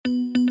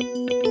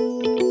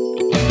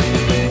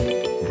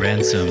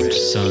Ransomed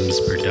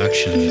Sons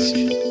Productions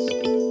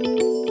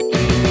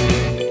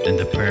and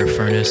the Prayer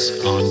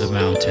Furnace on the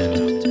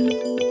Mountain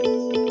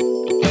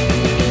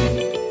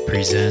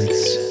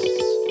presents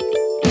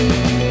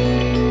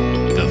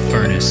the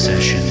Furnace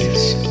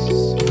Sessions.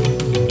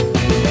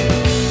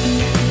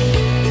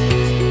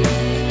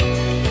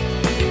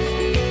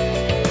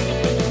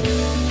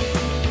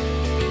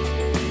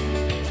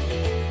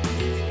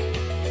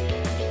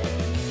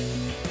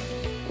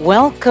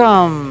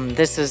 Welcome.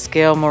 This is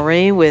Gail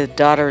Marie with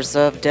Daughters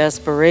of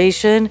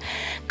Desperation,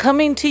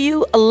 coming to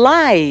you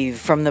live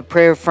from the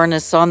Prayer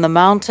Furnace on the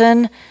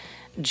Mountain.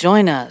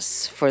 Join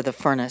us for the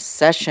Furnace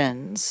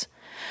Sessions.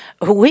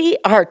 We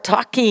are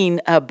talking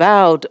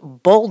about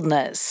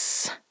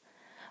boldness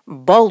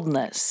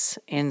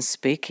in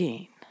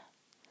speaking.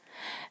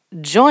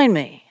 Join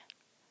me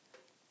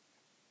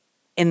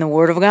in the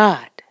Word of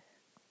God,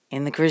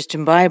 in the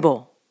Christian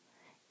Bible,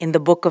 in the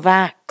book of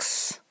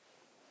Acts.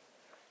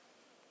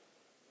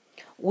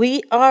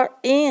 We are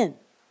in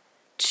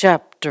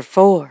chapter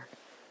 4.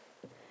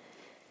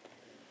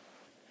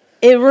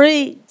 It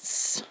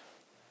reads,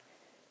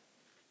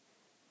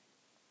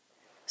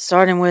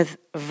 starting with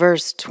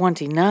verse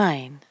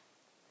 29,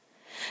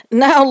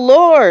 "Now,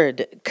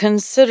 Lord,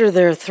 consider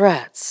their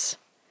threats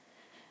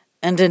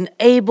and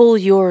enable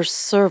your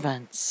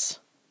servants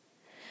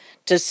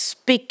to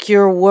speak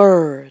your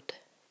word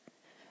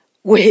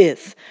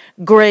with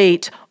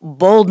great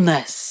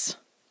boldness.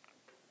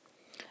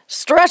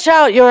 Stretch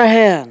out your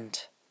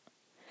hand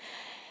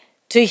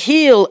to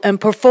heal and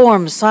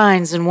perform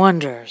signs and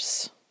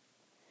wonders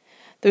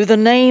through the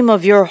name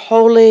of your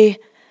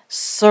holy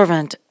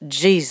servant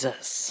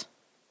Jesus."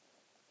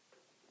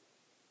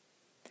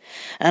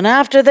 And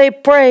after they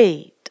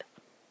prayed,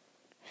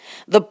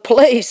 the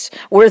place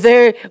where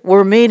they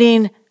were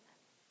meeting,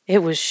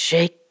 it was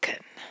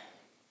shaken.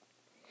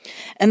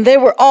 And they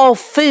were all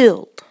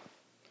filled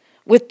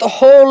with the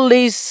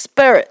Holy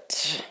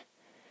Spirit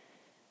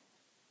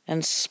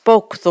and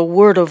spoke the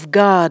word of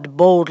God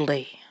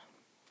boldly.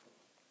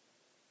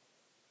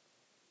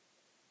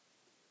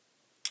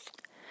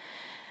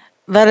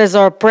 That is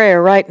our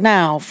prayer right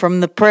now from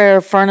the Prayer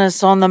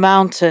Furnace on the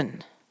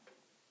Mountain,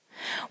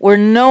 where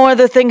no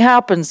other thing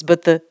happens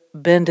but the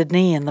bended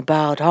knee and the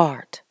bowed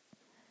heart,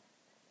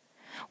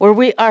 where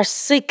we are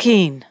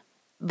seeking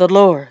the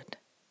Lord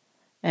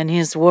and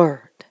His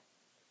word.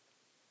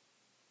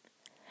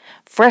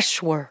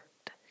 Fresh word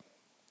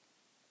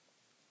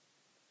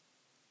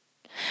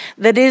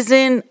that is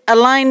in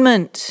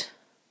alignment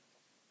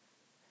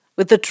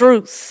with the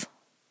truth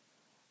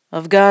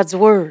of God's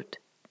word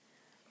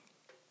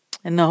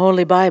in the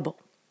Holy Bible.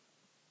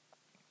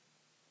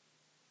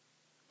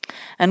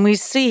 And we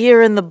see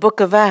here in the book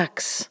of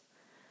Acts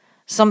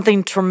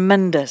something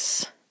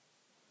tremendous.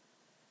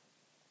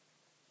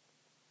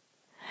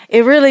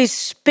 It really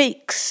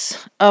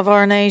speaks of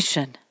our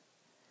nation,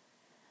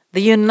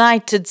 the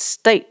United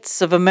States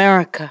of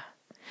America.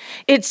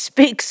 It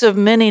speaks of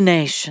many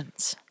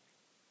nations.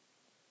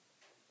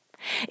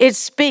 It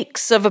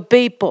speaks of a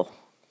people,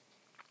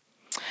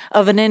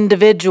 of an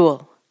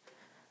individual,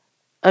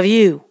 of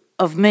you,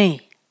 of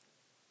me.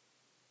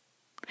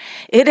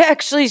 It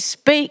actually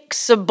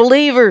speaks of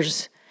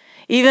believers,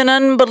 even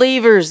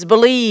unbelievers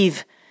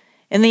believe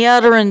in the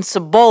utterance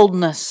of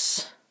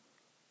boldness.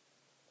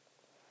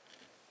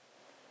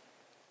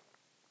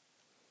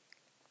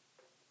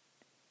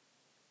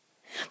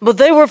 But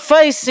they were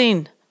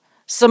facing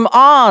some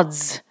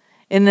odds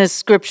in this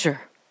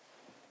scripture.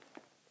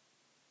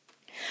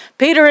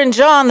 Peter and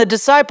John, the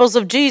disciples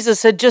of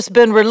Jesus, had just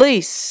been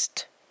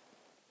released.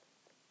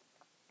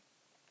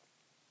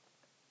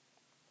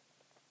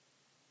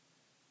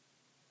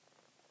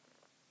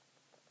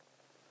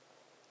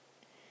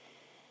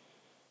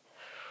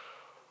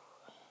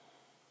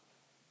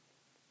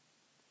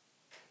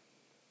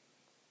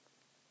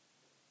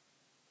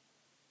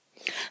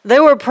 They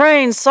were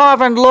praying,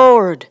 "Sovereign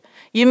Lord,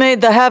 you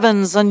made the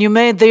heavens and you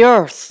made the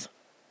earth,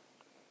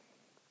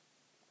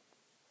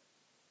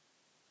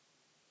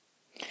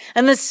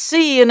 and the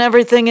sea and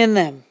everything in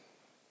them.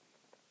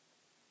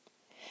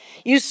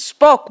 You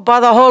spoke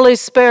by the Holy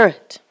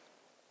Spirit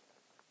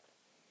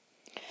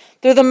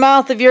through the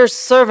mouth of your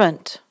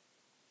servant,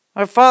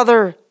 our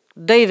father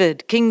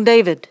David, King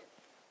David.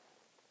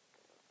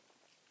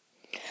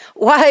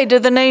 Why do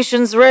the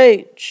nations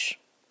rage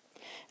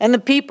and the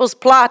peoples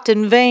plot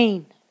in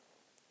vain?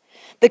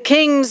 The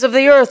kings of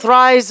the earth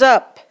rise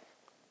up,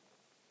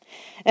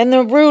 and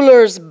the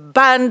rulers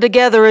band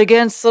together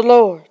against the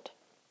Lord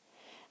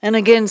and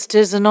against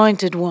His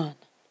anointed one."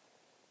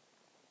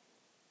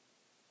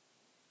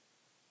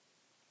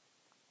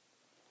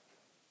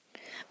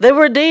 They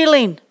were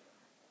dealing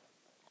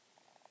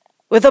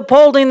with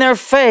upholding their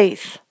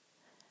faith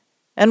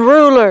and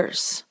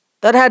rulers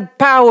that had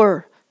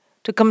power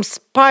to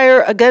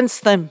conspire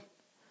against them.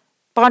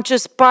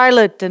 Pontius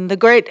Pilate and the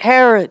great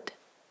Herod.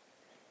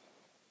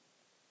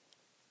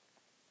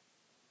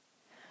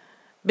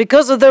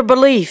 Because of their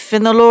belief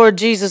in the Lord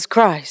Jesus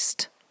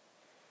Christ.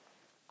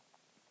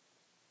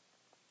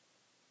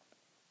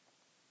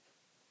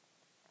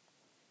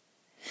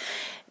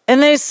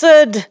 And they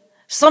said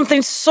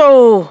something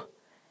so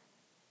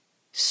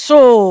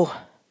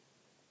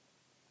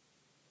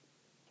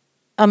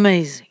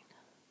amazing.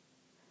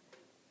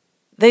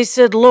 They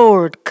said,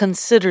 Lord,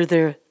 consider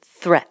their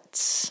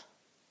threats.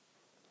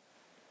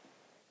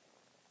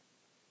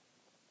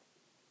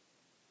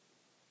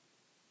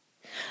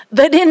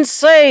 They didn't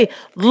say,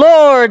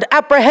 Lord,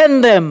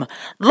 apprehend them.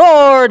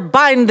 Lord,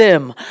 bind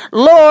them.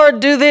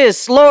 Lord, do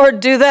this. Lord,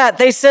 do that.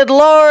 They said,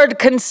 Lord,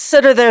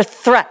 consider their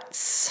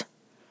threats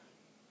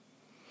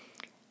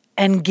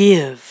and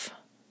give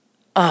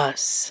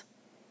us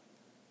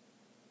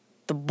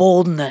the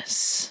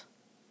boldness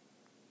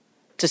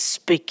to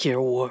speak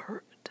your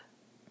word.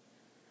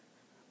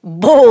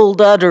 Bold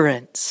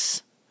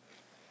utterance.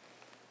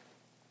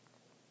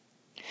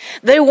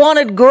 They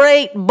wanted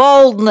great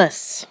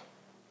boldness.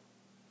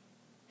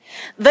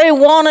 They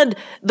wanted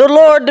the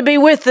Lord to be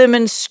with them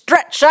and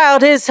stretch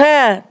out his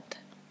hand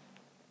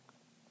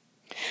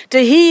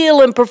to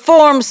heal and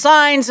perform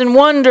signs and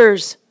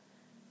wonders,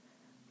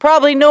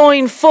 probably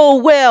knowing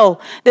full well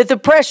that the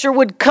pressure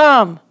would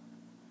come.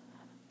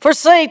 For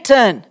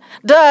Satan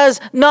does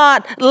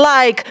not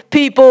like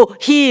people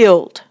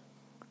healed,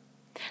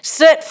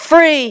 set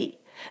free,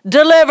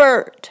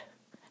 delivered,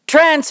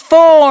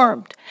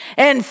 transformed,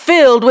 and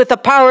filled with the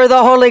power of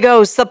the Holy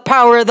Ghost, the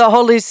power of the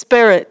Holy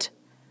Spirit.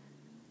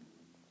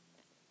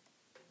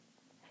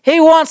 He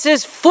wants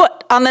his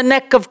foot on the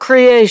neck of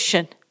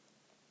creation.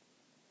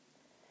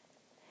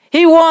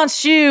 He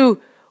wants you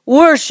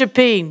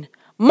worshiping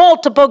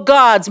multiple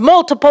gods,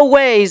 multiple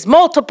ways,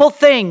 multiple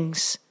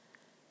things.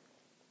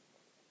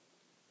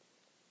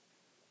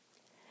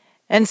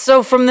 And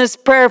so from this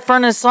prayer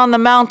furnace on the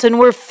mountain,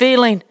 we're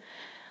feeling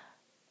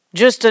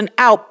just an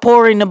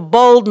outpouring of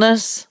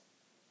boldness.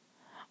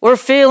 We're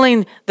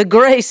feeling the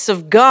grace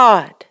of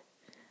God,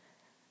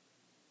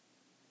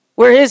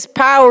 where his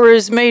power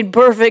is made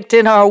perfect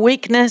in our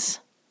weakness.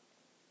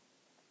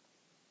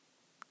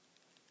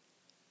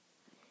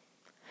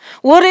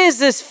 What is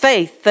this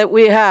faith that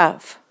we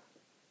have?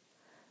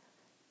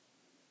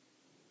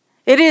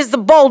 It is the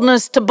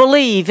boldness to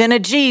believe in a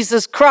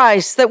Jesus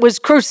Christ that was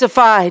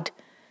crucified,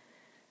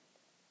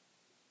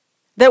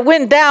 that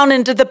went down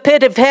into the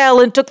pit of hell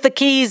and took the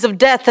keys of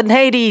death and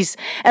Hades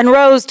and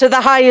rose to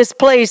the highest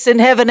place in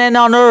heaven and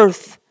on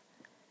earth,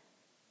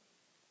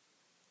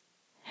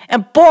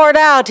 and poured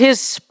out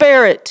his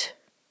Spirit,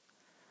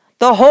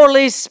 the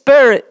Holy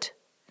Spirit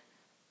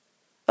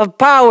of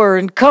power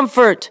and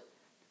comfort,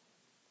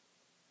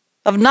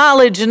 of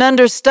knowledge and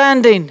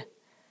understanding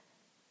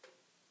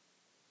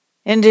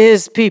into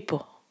his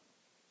people.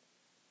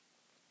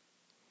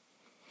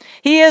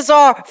 He is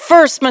our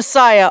first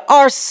Messiah,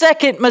 our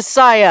second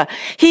Messiah.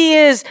 He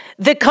is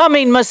the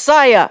coming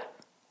Messiah.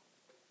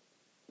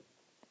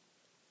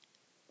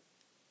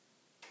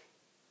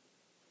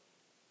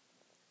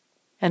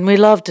 And we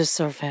love to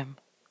serve him.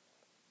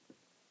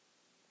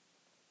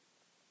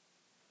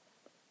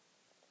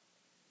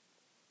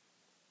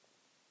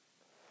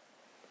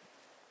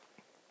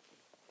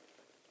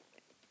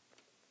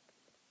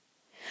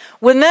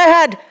 When they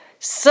had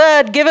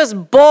said, give us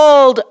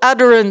bold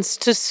utterance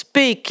to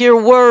speak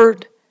your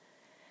word,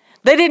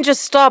 they didn't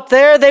just stop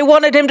there. They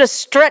wanted him to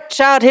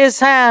stretch out his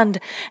hand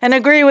and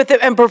agree with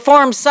it and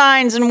perform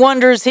signs and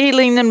wonders,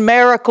 healing and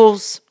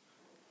miracles.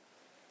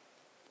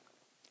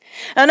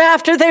 And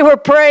after they were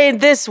praying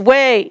this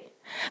way,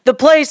 the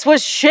place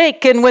was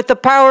shaken with the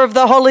power of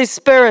the Holy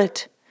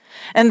Spirit,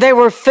 and they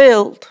were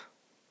filled.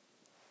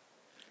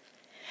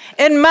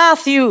 In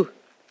Matthew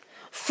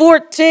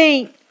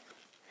 14,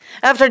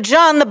 after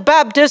John the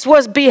Baptist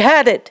was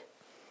beheaded,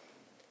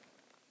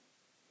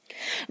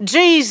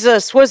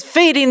 Jesus was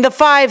feeding the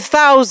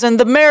 5,000,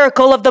 the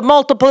miracle of the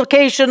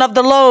multiplication of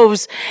the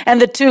loaves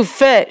and the 2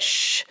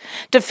 fish,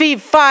 to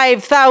feed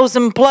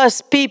 5,000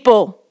 plus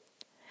people.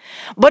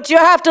 But you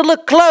have to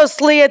look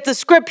closely at the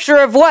scripture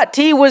of what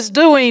he was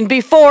doing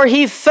before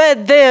he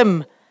fed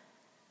them,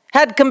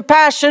 had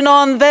compassion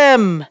on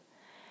them,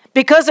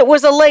 because it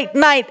was a late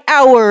night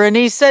hour, and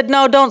he said,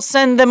 no, don't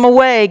send them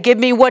away. Give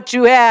me what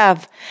you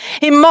have.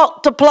 He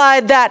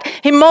multiplied that.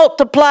 He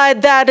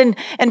multiplied that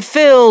and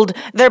filled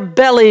their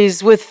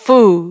bellies with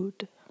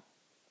food.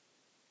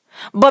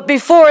 But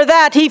before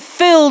that, he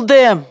filled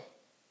them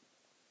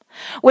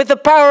with the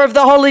power of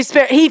the Holy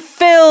Spirit. He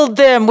filled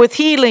them with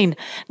healing,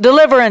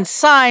 deliverance,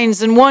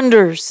 signs, and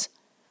wonders.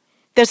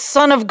 The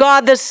Son of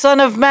God, the Son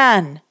of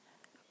Man.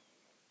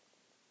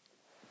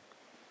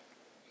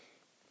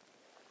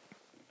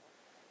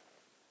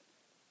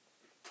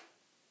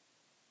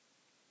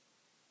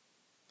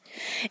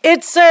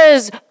 It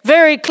says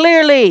very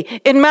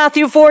clearly in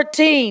Matthew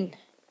 14,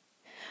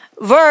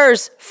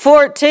 verse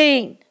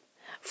 14.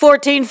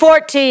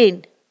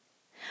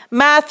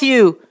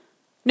 Matthew,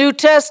 New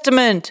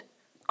Testament,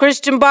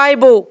 Christian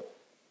Bible.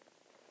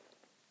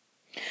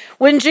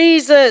 When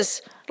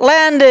Jesus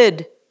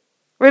landed,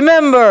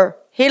 remember,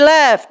 he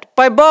left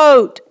by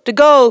boat to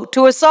go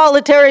to a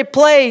solitary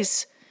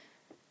place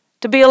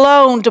to be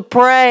alone to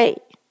pray.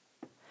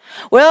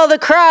 Well, the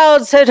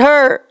crowds had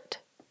heard,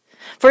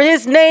 for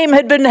his name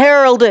had been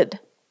heralded.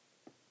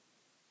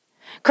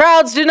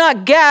 Crowds do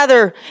not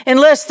gather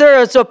unless there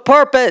is a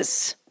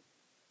purpose.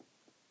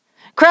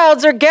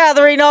 Crowds are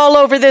gathering all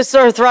over this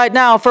earth right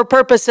now for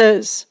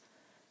purposes.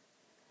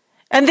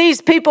 And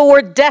these people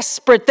were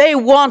desperate. They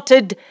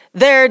wanted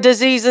their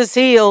diseases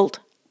healed.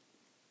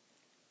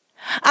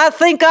 I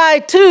think I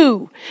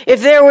too,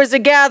 if there was a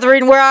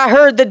gathering where I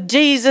heard that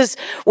Jesus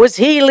was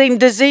healing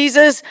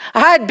diseases,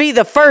 I'd be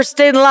the first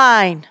in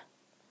line.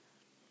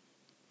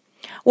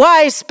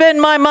 Why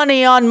spend my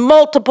money on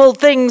multiple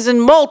things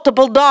and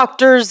multiple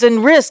doctors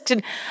and risks?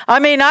 And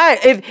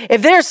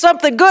if there's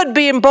something good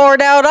being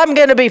poured out, I'm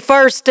going to be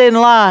first in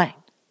line.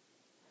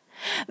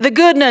 The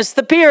goodness,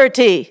 the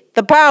purity,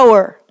 the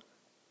power.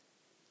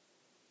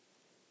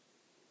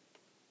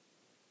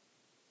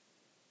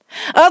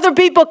 Other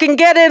people can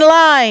get in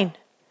line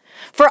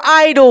for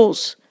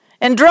idols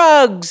and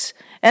drugs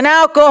and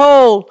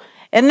alcohol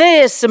and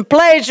this and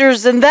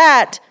pleasures and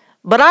that,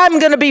 but I'm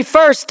going to be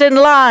first in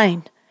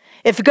line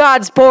if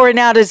God's pouring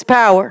out His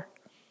power.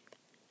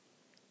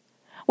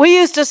 We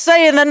used to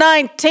say in the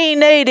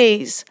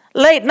 1980s,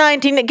 late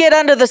 19, get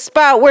under the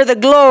spout where the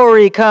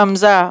glory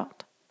comes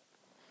out.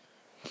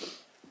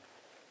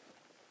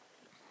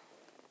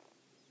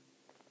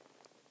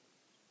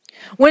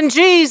 When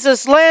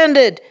Jesus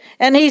landed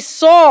and He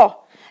saw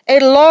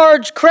a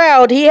large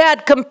crowd, He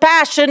had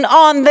compassion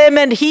on them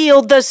and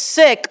healed the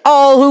sick,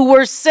 all who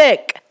were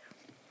sick.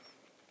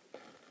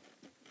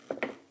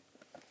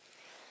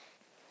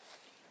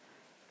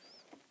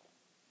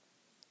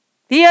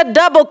 He had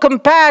double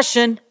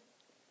compassion,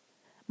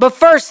 but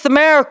first the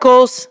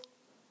miracles.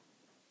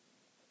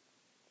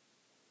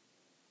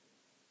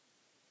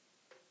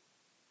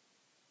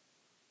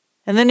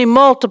 And then He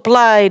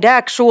multiplied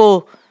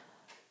actual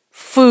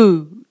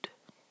food.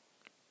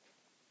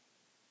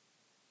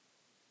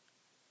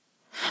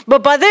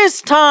 But by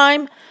this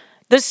time,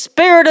 the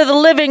Spirit of the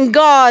living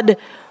God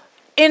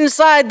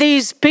inside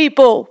these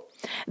people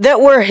that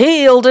were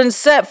healed and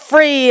set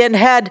free and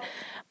had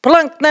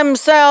plunked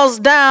themselves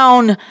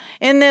down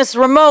in this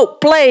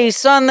remote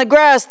place on the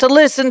grass to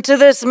listen to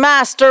this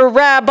master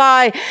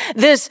rabbi,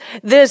 this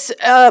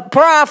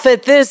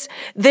prophet,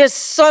 this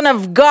Son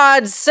of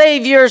God,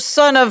 Savior,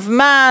 Son of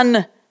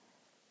Man,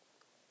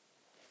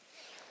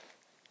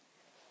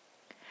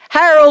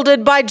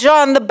 heralded by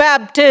John the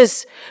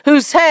Baptist,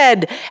 whose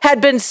head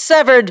had been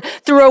severed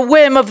through a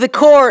whim of the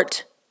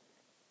court.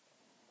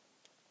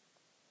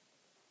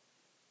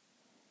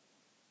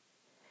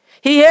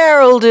 He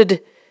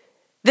heralded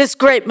this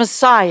great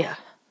Messiah.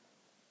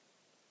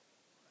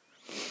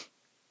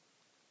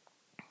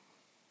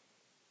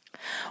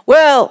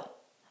 Well,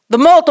 the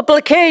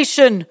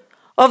multiplication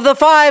of the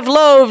 5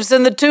 loaves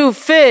and the 2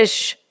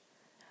 fish,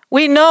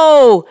 we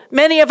know,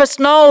 many of us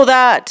know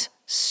that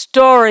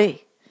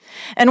story.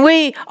 And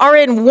we are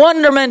in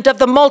wonderment of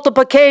the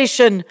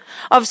multiplication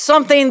of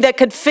something that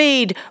could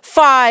feed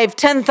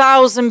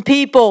 10,000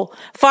 people.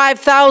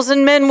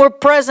 5,000 men were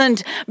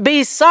present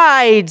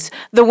besides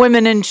the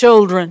women and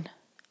children.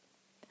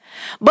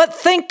 But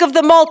think of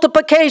the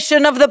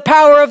multiplication of the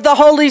power of the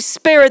Holy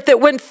Spirit that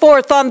went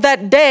forth on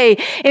that day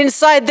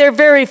inside their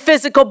very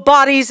physical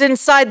bodies,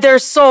 inside their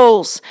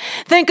souls.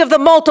 Think of the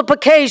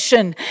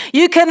multiplication.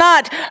 You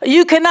cannot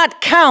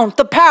count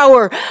the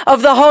power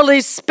of the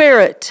Holy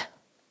Spirit.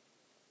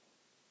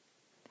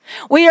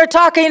 We are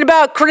talking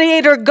about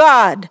Creator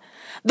God,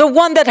 the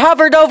one that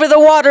hovered over the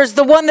waters,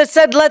 the one that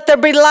said, "Let there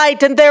be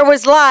light," and there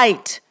was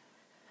light,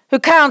 who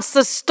counts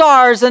the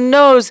stars and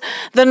knows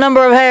the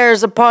number of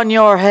hairs upon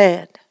your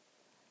head.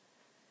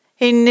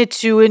 He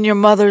knit you in your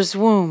mother's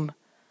womb,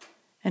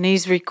 and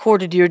He's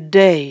recorded your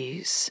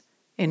days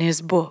in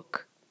His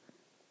book.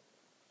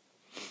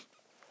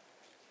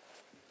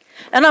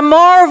 And I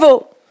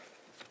marvel,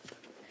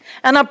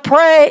 and I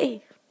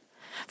pray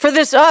for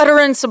this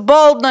utterance of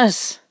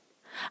boldness.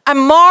 I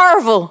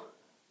marvel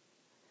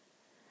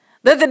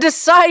that the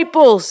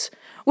disciples,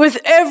 with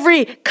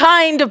every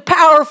kind of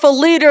powerful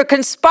leader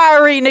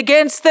conspiring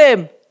against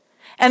them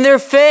and their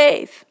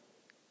faith,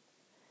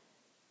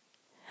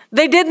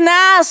 they didn't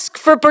ask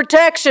for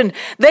protection.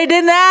 They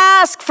didn't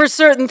ask for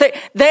certain things.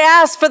 They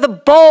asked for the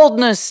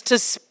boldness to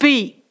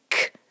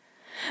speak.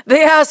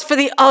 They asked for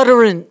the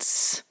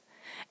utterance.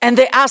 And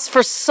they asked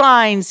for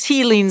signs,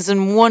 healings,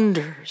 and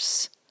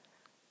wonders.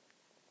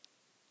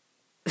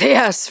 They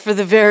asked for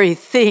the very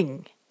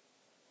thing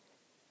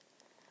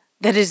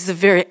that is the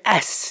very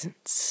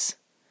essence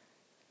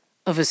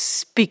of a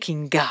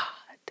speaking God.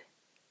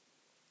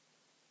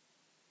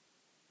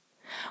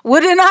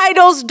 Wooden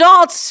idols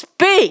don't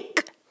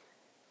speak.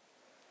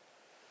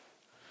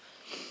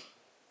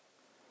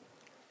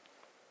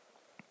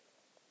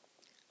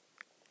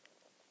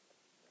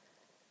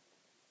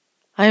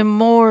 I am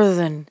more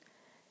than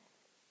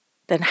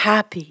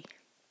happy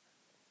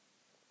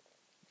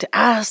to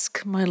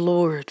ask my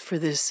Lord for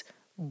this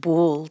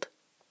bold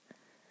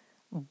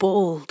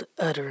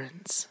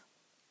utterance.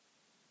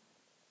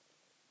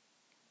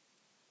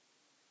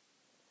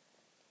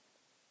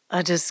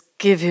 I just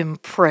give Him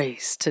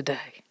praise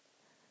today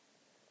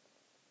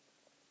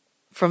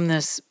from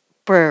this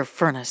prayer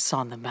furnace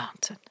on the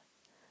mountain.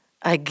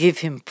 I give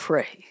him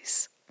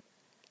praise.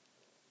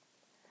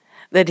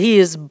 That he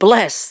has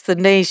blessed the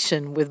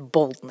nation with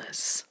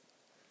boldness.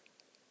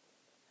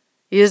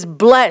 He has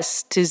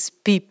blessed his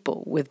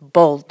people with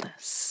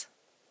boldness.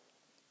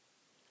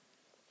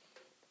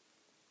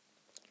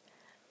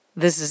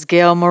 This is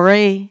Gail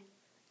Marie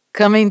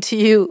coming to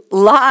you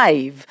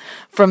live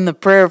from the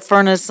prayer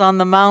furnace on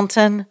the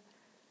mountain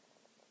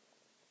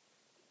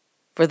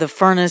for the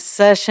furnace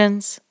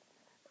sessions.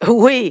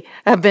 We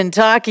have been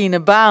talking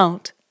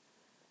about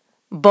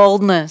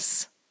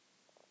boldness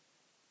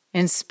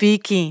in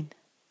speaking.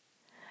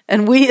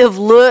 And we have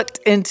looked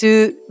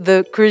into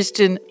the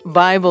Christian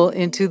Bible,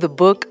 into the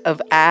book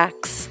of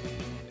Acts.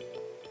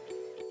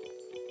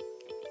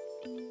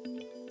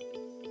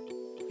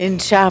 In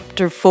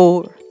chapter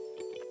 4.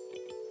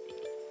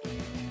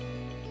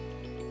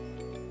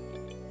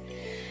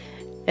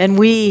 And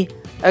we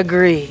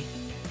agree.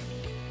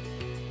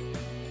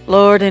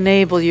 Lord,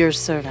 enable your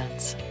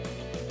servants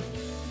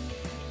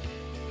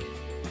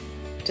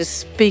to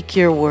speak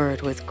your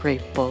word with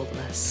great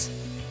boldness.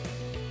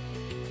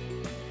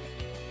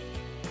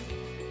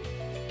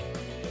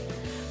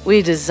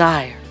 We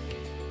desire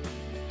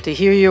to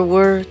hear your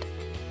word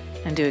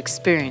and to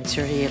experience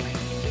your healing.